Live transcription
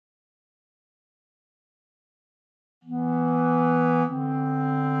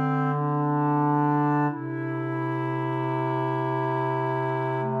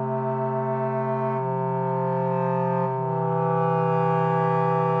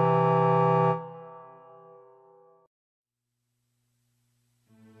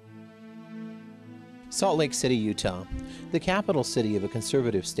Salt Lake City, Utah. The capital city of a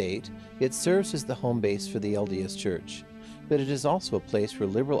conservative state, it serves as the home base for the LDS Church, but it is also a place where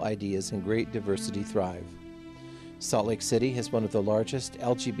liberal ideas and great diversity thrive. Salt Lake City has one of the largest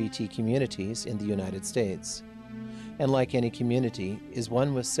LGBT communities in the United States, and like any community, is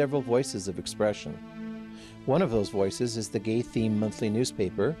one with several voices of expression. One of those voices is the gay-themed monthly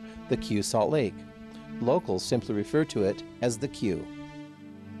newspaper, the Q Salt Lake. Locals simply refer to it as the Q.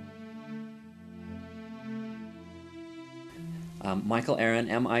 Michael Aaron,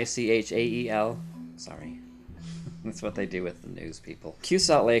 M-I-C-H-A-E-L. Sorry. That's what they do with the news people. Q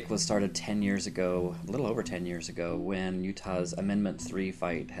Salt Lake was started 10 years ago, a little over 10 years ago, when Utah's Amendment 3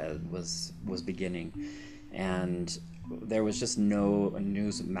 fight was beginning. And there was just no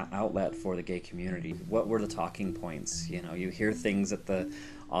news outlet for the gay community. What were the talking points? You know, you hear things at the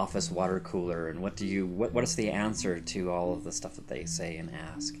office water cooler, and what is the answer to all of the stuff that they say and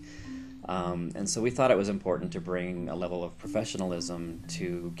ask? And so we thought it was important to bring a level of professionalism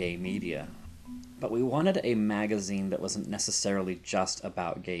to gay media. But we wanted a magazine that wasn't necessarily just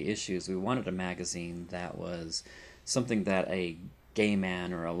about gay issues. We wanted a magazine that was something that a gay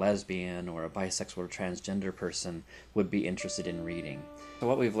man or a lesbian or a bisexual or transgender person would be interested in reading. So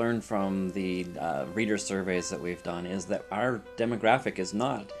what we've learned from the reader surveys that we've done is that our demographic is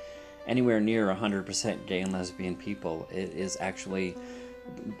not anywhere near 100% gay and lesbian people. It is actually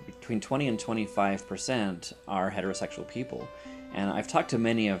between 20 and 25% are heterosexual people. And I've talked to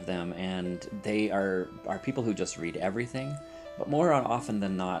many of them, and they are people who just read everything, but more often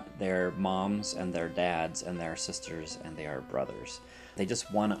than not, they're moms and their dads and their sisters and their brothers. They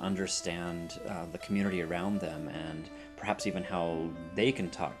just want to understand the community around them and perhaps even how they can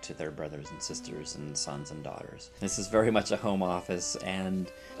talk to their brothers and sisters and sons and daughters. This is very much a home office,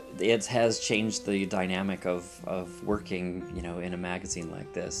 and it has changed the dynamic of working, you know, in a magazine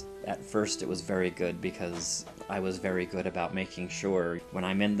like this. At first it was very good because I was very good about making sure when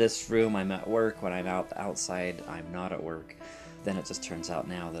I'm in this room I'm at work, when I'm outside I'm not at work. Then it just turns out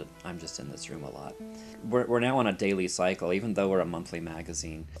now that I'm just in this room a lot. We're now on a daily cycle, even though we're a monthly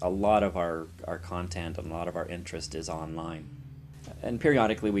magazine. A lot of our content and a lot of our interest is online. And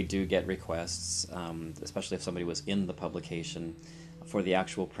periodically we do get requests, especially if somebody was in the publication, for the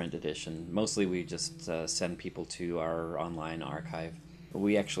actual print edition. Mostly we just send people to our online archive.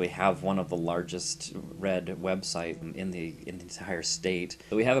 We actually have one of the largest read websites in the entire state.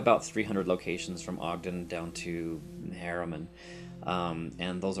 We have about 300 locations from Ogden down to Harriman.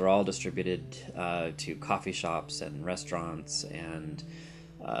 And those are all distributed to coffee shops and restaurants and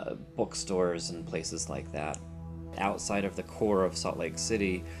bookstores and places like that. Outside of the core of Salt Lake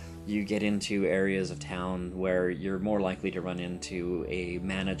City, you get into areas of town where you're more likely to run into a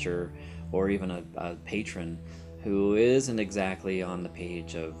manager or even a patron who isn't exactly on the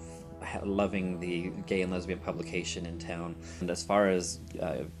page of loving the gay and lesbian publication in town. And as far as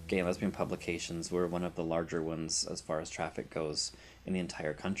gay and lesbian publications, we're one of the larger ones as far as traffic goes in the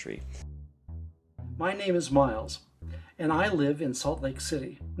entire country. My name is Miles, and I live in Salt Lake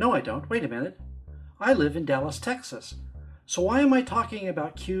City. No, I don't. Wait a minute. I live in Dallas, Texas. So why am I talking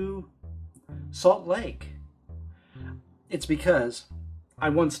about Q Salt Lake? It's because I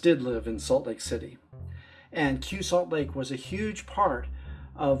once did live in Salt Lake City. And Q Salt Lake was a huge part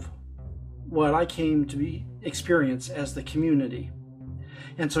of what I came to experience as the community.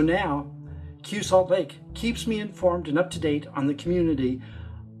 And so now, Q Salt Lake keeps me informed and up to date on the community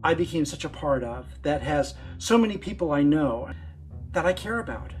I became such a part of, that has so many people I know that I care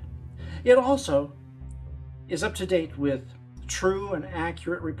about. It also is up to date with true and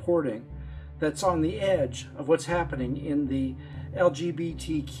accurate reporting that's on the edge of what's happening in the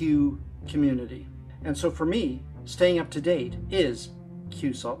LGBTQ community. And so for me, staying up to date is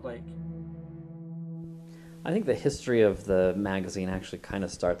Q Salt Lake. I think the history of the magazine actually kind of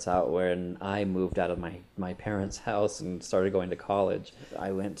starts out when I moved out of my parents' house and started going to college.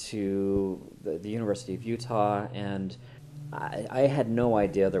 I went to the University of Utah, and I had no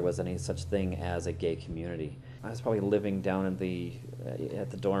idea there was any such thing as a gay community. I was probably living down in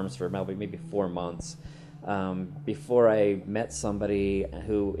at the dorms for maybe 4 months. Before I met somebody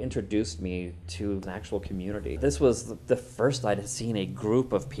who introduced me to an actual community. This was the first I'd seen a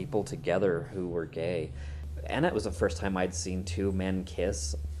group of people together who were gay. And it was the first time I'd seen two men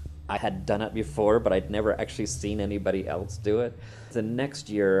kiss. I had done it before, but I'd never actually seen anybody else do it. The next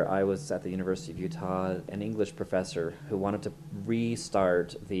year, I was at the University of Utah, an English professor who wanted to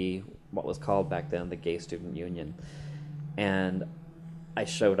restart what was called back then the Gay Student Union. And I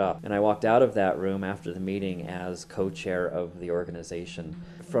showed up, and I walked out of that room after the meeting as co-chair of the organization.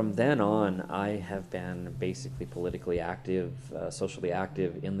 From then on, I have been basically politically active, socially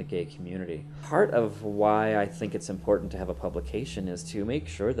active in the gay community. Part of why I think it's important to have a publication is to make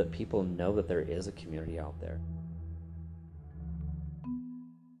sure that people know that there is a community out there.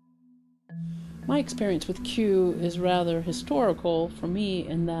 My experience with Q is rather historical for me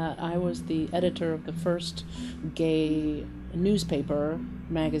in that I was the editor of the first gay newspaper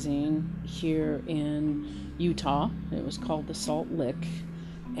magazine here in Utah. It was called the Salt Lick,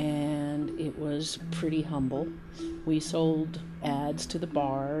 and it was pretty humble. We sold ads to the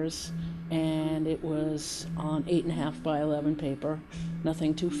bars, and it was on 8.5 by 11 paper.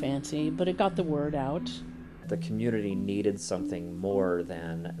 Nothing too fancy, but it got the word out. The community needed something more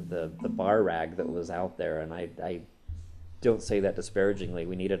than the bar rag that was out there, and I don't say that disparagingly.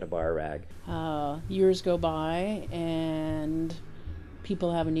 We needed a bar rag. Years go by, and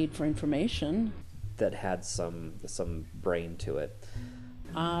people have a need for information that had some brain to it.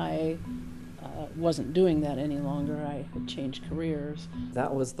 I wasn't doing that any longer. I had changed careers.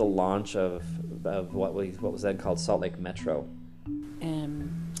 That was the launch of what was then called Salt Lake Metro.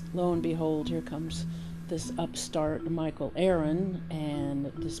 And lo and behold, here comes this upstart Michael Aaron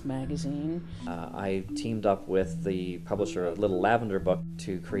and this magazine. I teamed up with the publisher of Little Lavender Book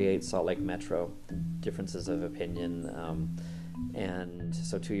to create Salt Lake Metro, Differences of Opinion, and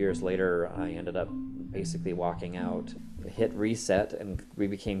so 2 years later I ended up basically walking out, hit reset, and we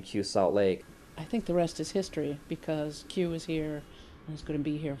became Q Salt Lake. I think the rest is history, because Q is here and is going to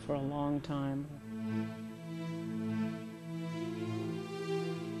be here for a long time.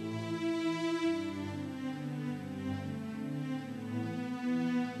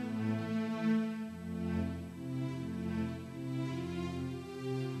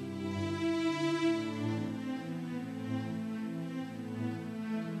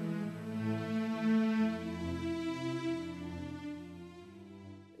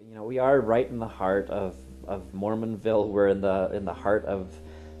 We are right in the heart of Mormonville. We're in the heart of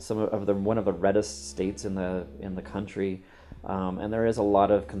one of the reddest states in the country, and there is a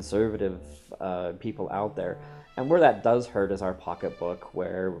lot of conservative people out there. And where that does hurt is our pocketbook,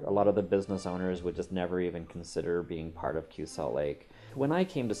 where a lot of the business owners would just never even consider being part of Q Salt Lake. When I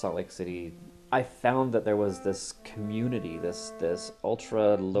came to Salt Lake City, I found that there was this community, this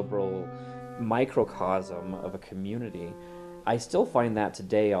ultra liberal microcosm of a community. I still find that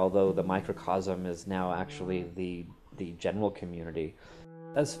today, although the microcosm is now actually the general community.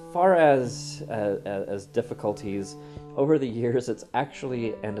 As far as difficulties, over the years it's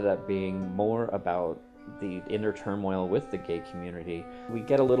actually ended up being more about the inner turmoil with the gay community. We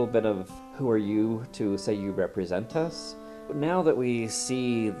get a little bit of, who are you to say you represent us? Now that we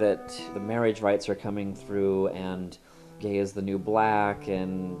see that the marriage rights are coming through and gay is the new black,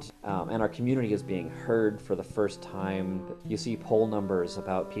 and our community is being heard for the first time. You see poll numbers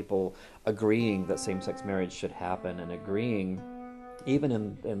about people agreeing that same-sex marriage should happen, and agreeing, even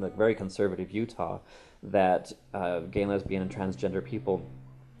in the very conservative Utah, that gay, lesbian, and transgender people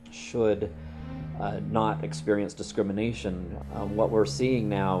should not experience discrimination. What we're seeing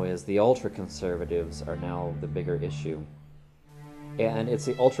now is the ultra-conservatives are now the bigger issue. And it's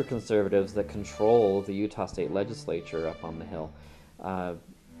the ultra-conservatives that control the Utah State Legislature up on the Hill.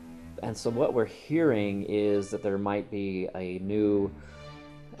 And so what we're hearing is that there might be a new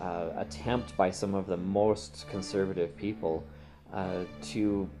attempt by some of the most conservative people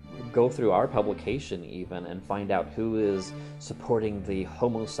to go through our publication even and find out who is supporting the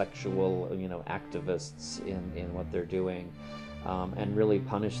homosexual, activists in what they're doing, and really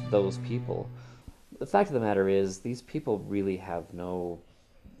punish those people. The fact of the matter is, these people really have no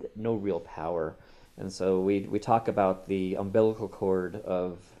real power, and so we talk about the umbilical cord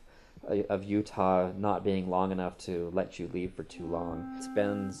of Utah not being long enough to let you leave for too long. It's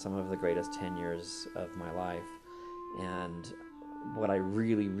been some of the greatest 10 years of my life, and what I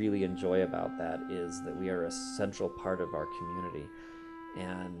really, really enjoy about that is that we are a central part of our community,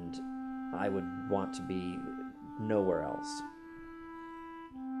 and I would want to be nowhere else.